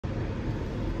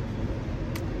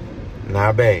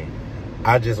Nah, babe.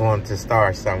 I just wanted to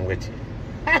start something with you.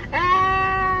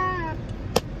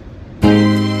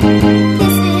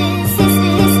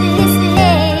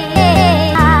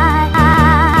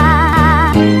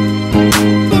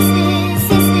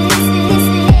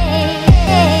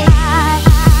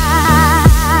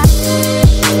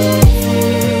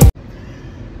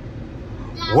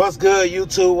 What's good,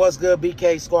 YouTube? What's good,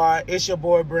 BK Squad? It's your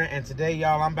boy Brent, and today,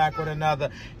 y'all, I'm back with another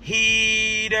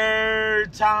heater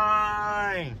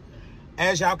time.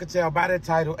 As y'all can tell by the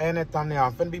title and the thumbnail,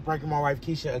 I'm finna be pranking my wife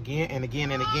Keisha again and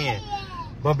again and again.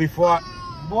 But before,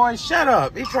 boy, shut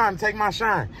up. He's trying to take my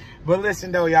shine. But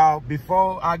listen though, y'all,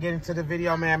 before I get into the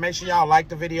video, man, make sure y'all like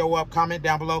the video up, comment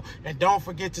down below, and don't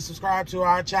forget to subscribe to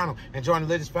our channel and join the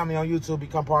latest family on YouTube,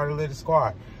 become part of the latest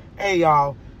squad. Hey,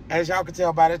 y'all. As y'all can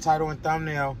tell by the title and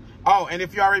thumbnail. Oh, and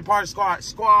if you're already part of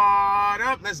squad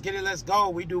up, let's get it, let's go.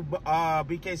 We do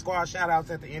BK Squad shout outs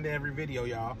at the end of every video,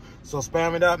 y'all. So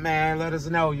spam it up, man. Let us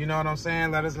know, you know what I'm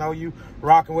saying? Let us know you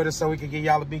rocking with us so we can get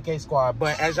y'all a BK Squad.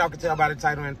 But as y'all can tell by the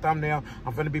title and thumbnail,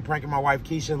 I'm finna be pranking my wife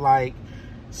Keisha, like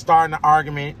starting an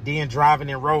argument, then driving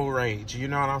in road rage. You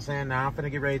know what I'm saying? Now I'm finna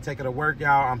get ready to take her to work,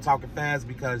 y'all. I'm talking fast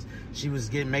because she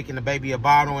was making the baby a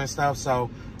bottle and stuff. So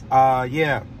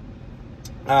yeah.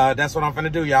 That's what I'm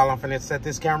finna do, y'all. I'm finna set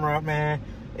this camera up, man.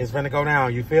 It's finna go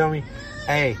down, you feel me?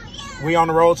 Hey, we on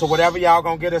the road to whatever y'all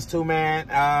gonna get us to, man.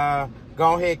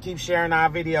 Go ahead, keep sharing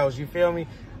our videos, you feel me?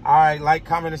 All right, like,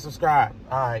 comment, and subscribe.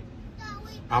 All right,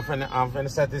 I'm finna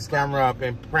set this camera up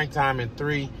in prank time in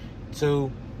 3,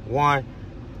 2, 1.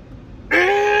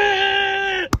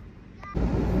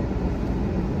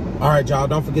 All right, y'all,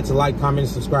 don't forget to like, comment,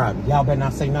 and subscribe. Y'all better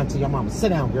not say nothing to your mama. Sit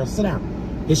down, girl, sit down.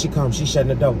 Here she comes. She's shutting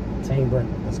the door. Team Brent.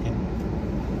 Let's go.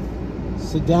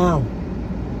 Sit down.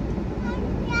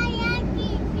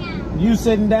 You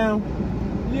sitting down?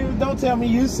 You don't tell me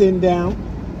you sitting down.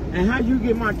 And how you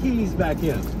get my keys back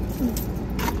here?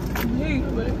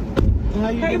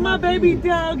 Hey, my baby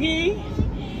doggy.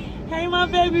 Hey, my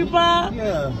baby Bob.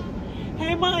 Yeah.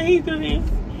 Hey, my Ethan.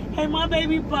 Hey, my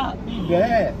baby Bob. He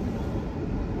bad.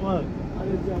 What?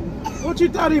 What, you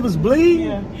thought he was bleeding?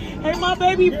 Yeah. Hey, my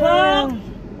baby Bob.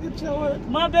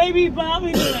 My baby Bob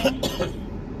is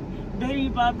baby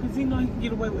Bob, because he know he can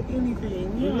get away with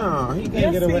anything. Yeah. No, he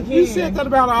can't get away. He said that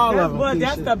about all of them. But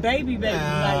that's the baby.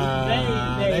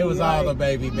 Nah, like, they was all the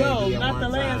baby no, at not one the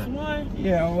last time. One.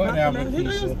 Yeah, whatever,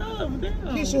 Keisha.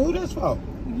 Keisha, who this for?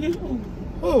 You.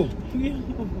 Who? You.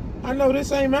 I know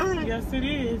this ain't mine. Yes, it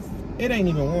is. It ain't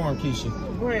even warm, Keisha.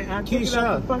 Brent, I took it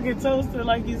out the fucking toaster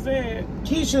like you said.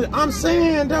 Keisha, I'm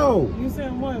saying though. You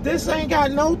said what? This ain't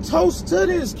got no toast to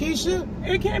this, Keisha.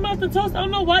 It came out the toast. I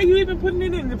don't know why you even putting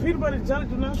it in. The peanut butter jelly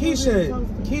do not.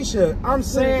 Keisha, I'm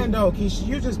saying though, Keisha,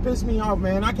 you just pissed me off,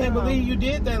 man. I can't believe you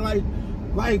did that. Like,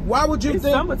 why would you it's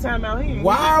think? Summertime out here.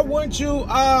 Why wouldn't you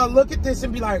look at this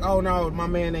and be like, oh no, my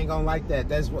man ain't gonna like that.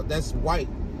 That's white.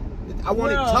 I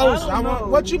wanted toast.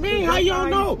 What you mean? How you don't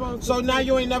know? So now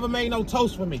you ain't never made no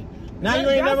toast for me. Now you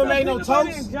ain't never made no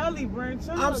toast. Jelly, Brent.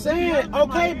 I'm saying,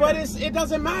 okay, but it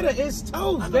doesn't matter. It's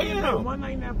toast. Damn.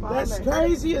 That's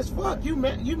crazy as fuck. You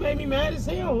made me mad as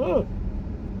hell.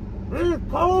 Look.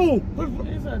 Cold.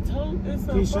 It's a toast. It's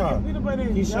a fucking peanut butter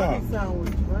and jelly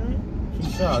sandwich, Brent.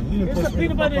 Keisha, you didn't it's a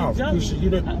peanut butter and jelly. Keisha, you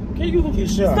didn't. Can you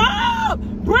stop?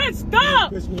 Brent,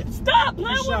 stop! Stop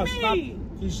playing with me.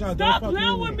 Keisha, stop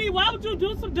playing with me. Why would you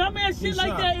do some dumbass shit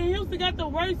like that? And Houston got the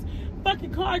worst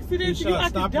fucking car accident. Keisha,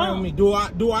 stop playing with me. Do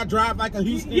I drive like a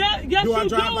Houston? Yes, do I you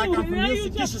drive do. like I'm from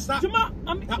Houston? Keisha, stop.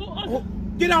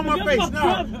 Get on my face. No,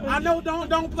 I know.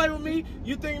 Don't play with me.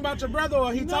 You thinking about your brother,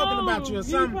 or he talking about you or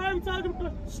something?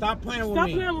 Stop playing with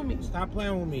me. Stop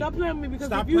playing with me. Stop playing with me. Because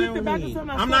stop if you playing hit the with back me. of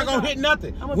something, I'm not gonna hit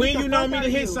nothing. When you know me to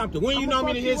hit something. When you know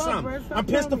me to hit something. I'm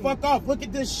pissed the fuck off. Look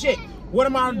at this shit. What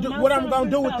am I do? What I'm gonna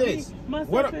do with this?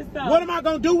 What am I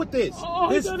gonna do with this?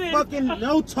 This fucking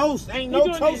no toast. Ain't no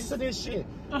toast to this shit.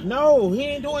 No, he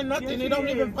ain't doing nothing. It don't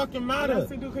even fucking matter.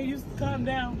 Can you calm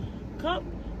down?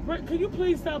 Can you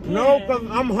please stop playing? No, because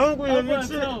I'm hungry and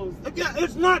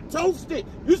it's not toasted.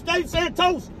 You stay saying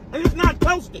toast, and it's not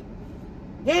toasted.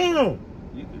 Damn.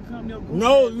 You can come there.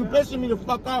 No, you pissing me the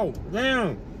fuck off.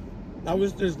 Damn. I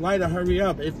wish this lighter hurry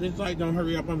up. If this light don't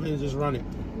hurry up, I'm gonna just run it.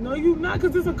 No, you not,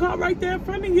 because there's a car right there in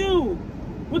front of you.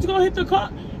 What, you gonna hit the car?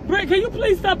 Brent, can you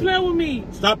please stop playing with me?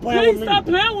 Stop playing with me. Please stop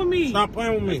playing with me. Stop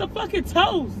playing with me. It's a fucking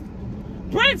toast.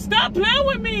 Brent, stop playing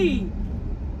with me.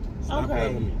 Stop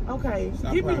playing with me. Okay.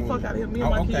 Get me the fuck out of here. Me and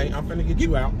my kids. Okay, I'm finna get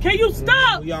you out. Can you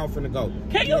stop? We all finna go.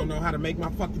 Can you? You don't know how to make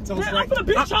my fucking toast right. I'm finna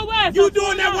beat your ass. You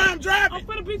doing that while I'm driving? I'm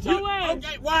finna beat your ass.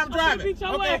 Okay, while I'm driving.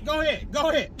 Okay, go ahead. Go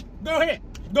ahead.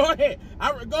 Go ahead.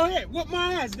 Go ahead. Whoop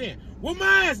my ass then. Whoop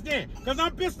my ass then. Because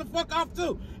I'm pissed the fuck off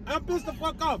too. I'm pissed the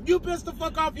fuck off. You pissed the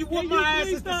fuck off. You whoop my ass.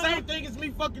 It's the same thing as me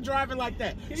fucking driving like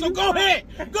that. So go ahead.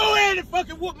 Go ahead and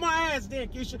fucking whoop my ass then,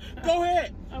 Keisha. Go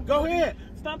ahead. Go ahead.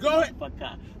 Stop. Go ahead. Fuck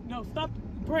up. No, stop.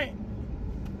 Brent.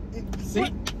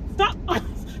 See? Stop.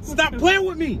 Stop playing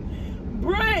with me.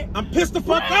 Brent. I'm pissed the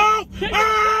fuck off.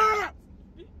 Ah!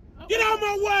 Get out of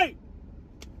my way.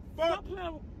 Stop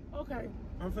playing. Okay.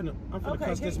 I'm finna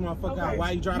cuss this motherfucker out. Why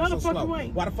are you driving No, so slow? way.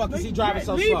 Why the fuck is he driving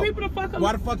so Leave slow? people the fuck alone.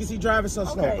 Why the fuck is he driving so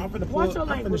slow? Okay. I'm finna Watch your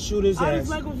language. shoot his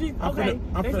ass. Okay.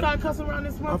 They start cussing around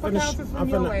this motherfucker house from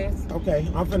your ass. Okay.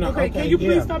 I'm finna. Okay. Can you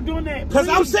please stop doing that? Because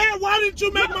I'm saying, why didn't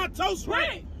you make my toast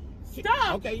right?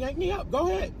 Stop. Okay, yank me up. Go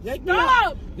ahead. Yank me Stop.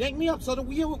 up. Yank me up so the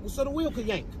wheel can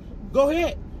yank. Go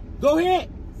ahead. Go ahead.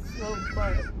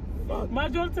 My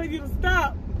daughter tell you to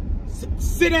stop.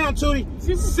 Sit down, Tootie.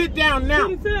 Sit down now.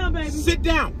 Tootie, sit down, baby. Sit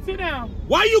down. Sit down.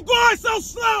 Why you going so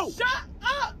slow? Shut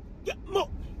up. Move.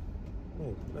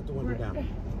 Let the window down.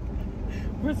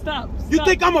 Stop. You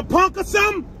think I'm a punk or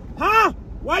something? Huh?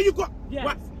 Why you go? Yes.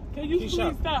 What? Can you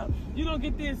please stop? You don't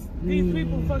get this. These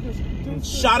people fucking.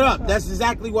 Shut up. That's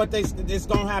exactly what it's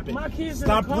gonna happen. My kids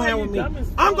stop in the car, playing with me.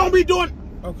 I'm gonna be doing.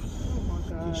 Oh my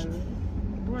God.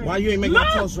 Why you ain't make my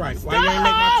toast right? Why you ain't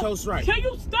make my toast right? Can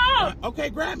you stop? Okay,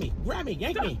 grab me,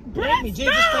 yank me, Brent, yank me.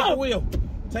 Jesus, stop. take the wheel.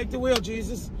 Take the wheel,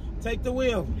 Jesus. Take the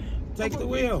wheel. Take the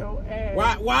wheel.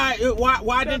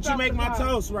 Why didn't you make my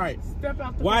toast right? Step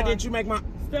out the Why car. didn't you make my?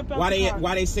 Step out Why the car.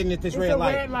 why they sitting at this red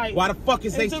light? Why the fuck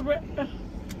is It's a red.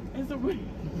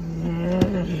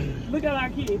 Look at our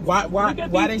kids.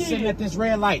 Why they sitting at this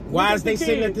red light? Why is they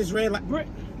sitting at this red light?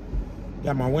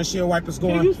 Got my windshield wipers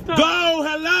going. Can you stop? Go,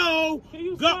 hello. Can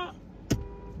you go. Stop?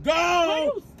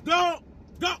 Go. Go.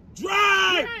 Go.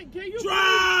 Drive. Can you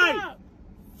drive. Stop?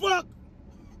 Fuck.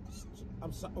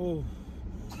 I'm sorry. Oh.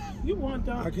 You want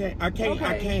that? I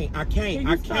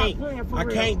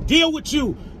can't deal with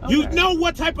you. Okay. You know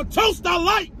what type of toast I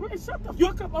like. Brent, shut the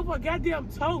fuck up over a goddamn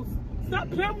toast. Stop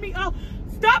playing with me out.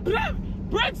 Stop playing.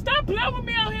 Brent, stop playing with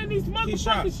me out here in these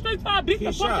motherfucking streets. I'll beat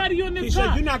the fuck out of you in this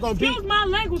car. You're not gonna beat. Excuse my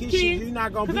language, kid. You're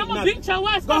not gonna beat nothing. Because I'm gonna beat your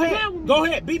ass. Stop playing with me. Go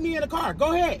ahead. Beat me in the car.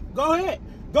 Go ahead. Go ahead.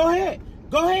 Go ahead.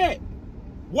 Go ahead.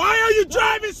 Why are you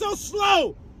driving so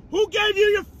slow? Who gave you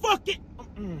your fucking...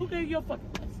 Who gave you your fucking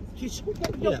license? Who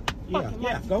gave you your fucking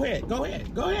license? Go ahead. Go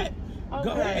ahead. Go ahead. Okay.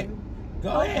 Go ahead.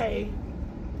 Go ahead.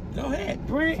 Go ahead.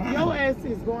 Brent, your ass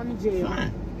is going to jail.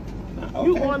 Fine. Okay.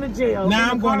 You going to jail. Now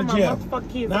I'm going to jail.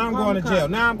 Now I'm going to jail.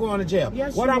 Now I'm going to jail.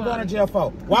 Yes, what I'm going to jail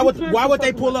for? Why would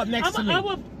they pull up next to me?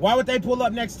 Why would they pull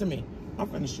up next to me? I'm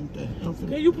finna shoot that.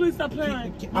 Can you please stop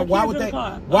playing? Why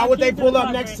would they pull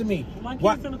up next to me? My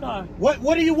kids in the car.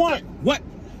 What do you want? What?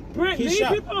 Brent, leave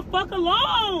people the fuck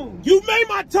alone. You made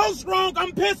my toast wrong.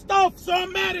 I'm pissed off, so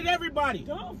I'm mad at everybody.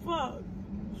 Don't fuck.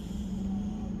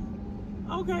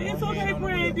 Okay, it's okay,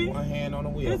 Brandy. One hand on the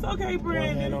wheel. It's okay, Brandy.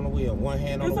 One hand on the wheel. One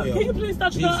hand on the wheel. Can you please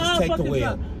stop Jesus, take the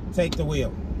wheel. Take the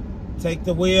wheel. Take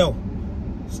the wheel.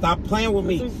 Stop playing with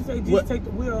me. So you say Jesus take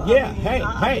the wheel. Yeah, Hey,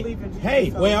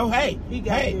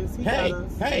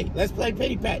 let's play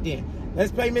Pity Pat then.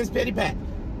 Let's play Miss Pity Pat.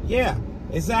 Yeah,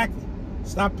 exactly.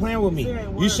 Stop playing with me.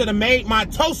 You should have made my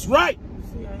toast right.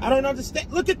 I don't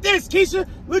understand. Look at this, Keisha.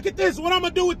 Look at this. What I'm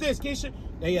going to do with this, Keisha?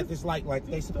 They at this light like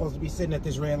they supposed to be sitting at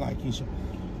this red light, Keisha.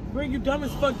 Bring you dumb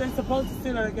as fuck. They supposed to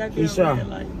sit at a goddamn red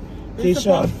light. They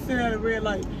supposed to sit at a red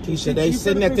light. Keisha, they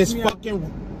sitting at this fucking...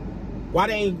 Why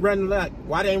they ain't running light?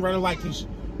 Why they ain't running light, Keisha?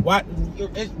 Why?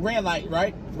 It's red light,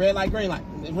 right? Red light, green light.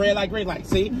 Red light, green light.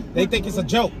 See? They think it's a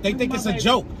joke. They think it's a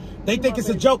joke. They think it's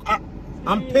a joke.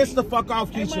 I'm pissed the fuck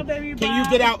off, Keisha. Can you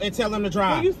get out and tell him to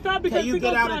drive? Can you stop? Can you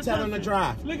get out and tell him to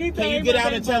drive? Can you get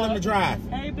out and tell him to drive?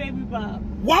 Hey, baby Bob.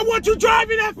 Why weren't you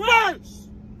driving at first?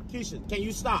 Keisha, can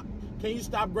you stop? Can you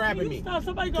stop grabbing me?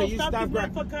 Somebody gonna stop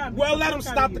this car. Well, let him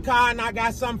stop the car, and I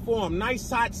got something for him. Nice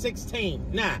hot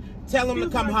 16. Nah, tell him to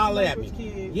come holler at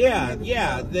me. Yeah.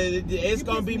 It's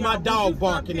gonna be my dog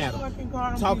barking at him.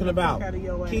 Talking about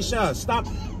Keisha, stop.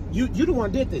 You the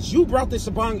one did this. You brought this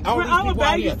upon all these people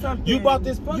out here. You brought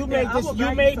this. You made this.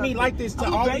 You made me like this to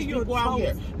all these people out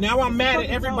here. Now I'm mad at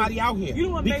everybody out here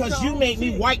because you made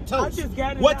me white toast.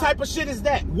 What type of shit is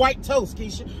that? White toast,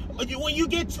 Keisha. When you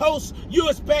get toast, you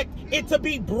expect it to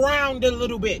be browned a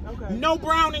little bit. No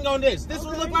browning on this. This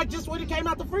would look like just when it came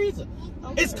out the freezer.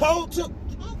 It's cold too.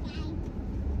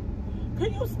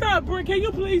 Can you stop, Brent? Can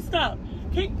you please stop?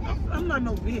 I'm not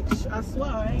no bitch. I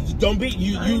swear I ain't. Don't be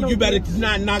you better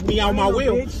not knock me out my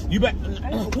wheel. You better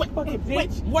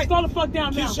wait. Slow the fuck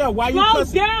down now. Keisha, why you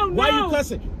cussing? Why you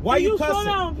cussing? Why you cussing? Slow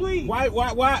down, please. Why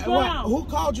who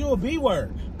called you a B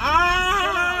word?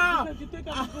 Ah! Because you think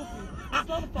I'm goofy.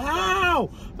 Slow the fuck down. How?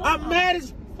 I'm mad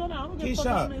as... Slow down. I'm gonna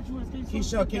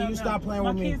Keisha, can you stop playing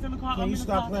with me? Can you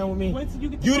stop playing with me? Wait till you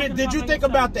get Did you think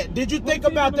about that? Did you think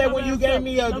about that when you gave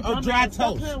me a dry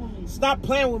toast? Stop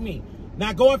playing with me.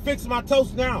 Now go and fix my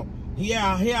toast now.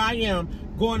 Yeah, here I am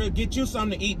going to get you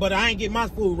something to eat, but I ain't get my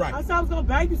food right. I said I was gonna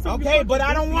bag you something. Okay, but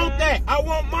I don't want that. I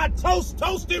want my toast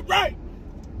toasted right.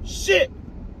 Shit.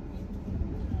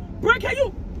 Brent, can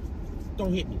you?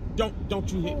 Don't hit me.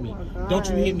 Don't you hit me. God. Don't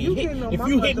you hit me. If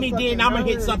you hit me, then I'm going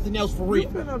to hit something else for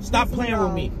real. Stop playing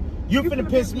with me. You finna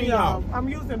piss me off. I'm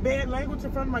using bad language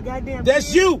in front of my goddamn That's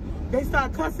kids. you. They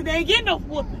start cussing. They ain't getting no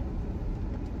whooping.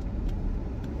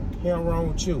 Hell wrong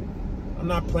with you. I'm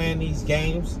not playing these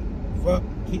games. Fuck.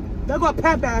 They got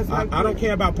Popeyes right I don't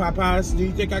care about Popeyes. Do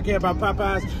you think I care about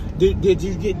Popeyes? Did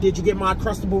you get my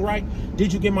Crustable right?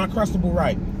 Did you get my Crustable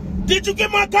right? Did you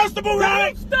get my Crustable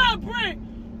right? Stop, Brent.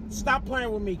 Stop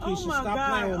playing with me, Keisha. Oh my Stop God.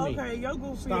 playing with me. Okay, your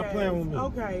goofy Stop ass. playing with me.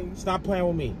 Okay. Stop playing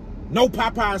with me. No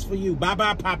Popeyes for you.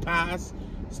 Bye-bye, Popeyes.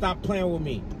 Stop playing with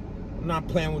me. I'm not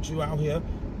playing with you out here.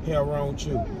 Hell wrong with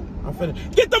you. I'm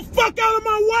finna... Get the fuck out of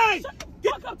my way! Shut the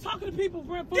fuck up talking to people,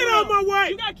 Brent. Get out of my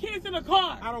way! You got kids in the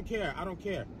car. I don't care. I don't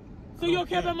care. So you don't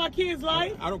care about my kids'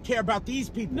 life? I don't care about these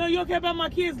people. No, you don't care about my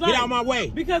kids' life. Get out of my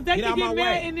way. Because they can get mad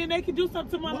way. and then they can do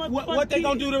something to my motherfucking What they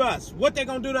gonna do to us? What they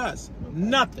gonna do to us?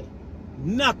 Nothing.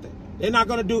 Nothing. They're not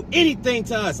gonna do anything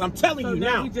to us. I'm telling you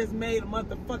now. We just made a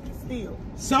motherfucking steal.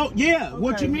 So yeah, Okay.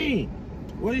 What you mean?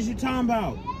 What is you talking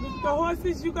about? Look at the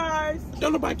horses, you guys.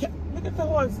 Don't nobody care. Look at the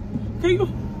horse. Can you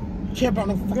Care about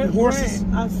no fucking horses?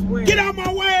 I swear. Get out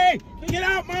my way! Get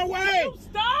out my way! Can you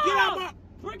stop? Get out my...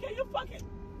 Brent, can you fucking...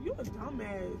 You a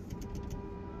dumbass.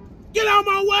 Get out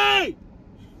my way!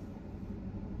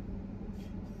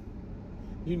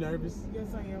 You nervous? Yes,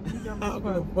 I am. You dumb I as don't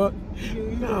give a fuck. fuck.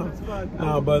 You dumb as fuck.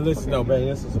 No, but listen, no, babe,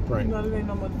 this was a prank. No, it ain't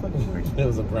no motherfucking prank. It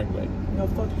was a prank, babe. No,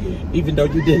 fuck you. Even though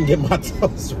you didn't get my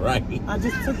toast right. I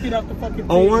just took it off the fucking On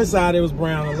thing. one side it was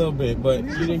brown a little bit, but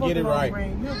you didn't get it right.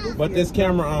 But this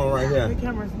camera on right here. The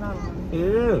camera's not on.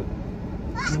 Yeah.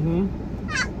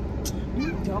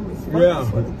 You dumb as fuck. Yeah. I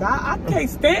swear to God, I can't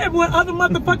stand when other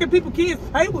motherfucking people kids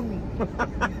play with me.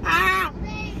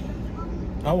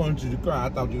 I wanted you to cry. I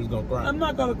thought you was gonna cry. I'm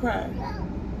not gonna cry.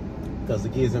 Because the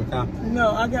kids in the car.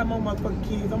 No, I got my motherfucking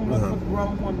kids. I'm a motherfucking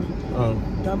grown woman.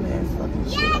 Dumbass fucking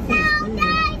shit.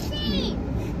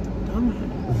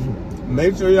 Dumbass.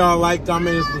 Make sure y'all like,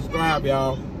 comment, and subscribe,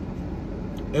 y'all.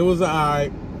 It was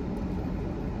alright.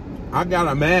 I got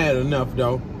her mad enough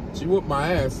though. She whooped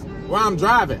my ass while I'm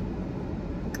driving.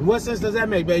 What sense does that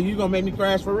make, baby? You gonna make me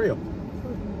crash for real?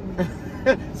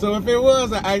 So if it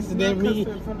was an accident, me.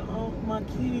 My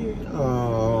kids.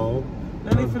 Oh.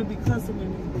 Now they finna be cussing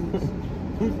in this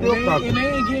And and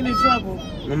they ain't getting in trouble.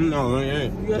 No, they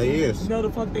ain't. They is. No, the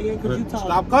fuck they ain't, because you talk.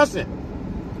 Stop cussing.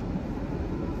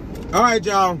 All right,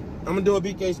 y'all. I'm going to do a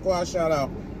BK Squad shout out.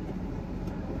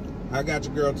 I got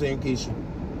your girl, Team Keisha.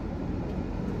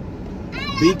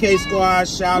 BK Squad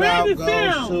shout out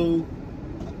goes to...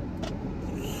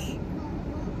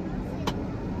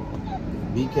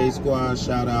 BK Squad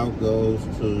shout out goes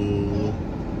to...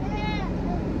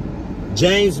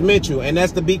 James Mitchell, and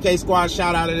that's the BK Squad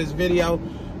shout out of this video.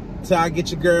 Till I get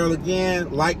your girl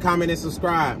again, like, comment, and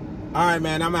subscribe. All right,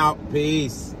 man, I'm out.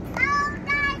 Peace.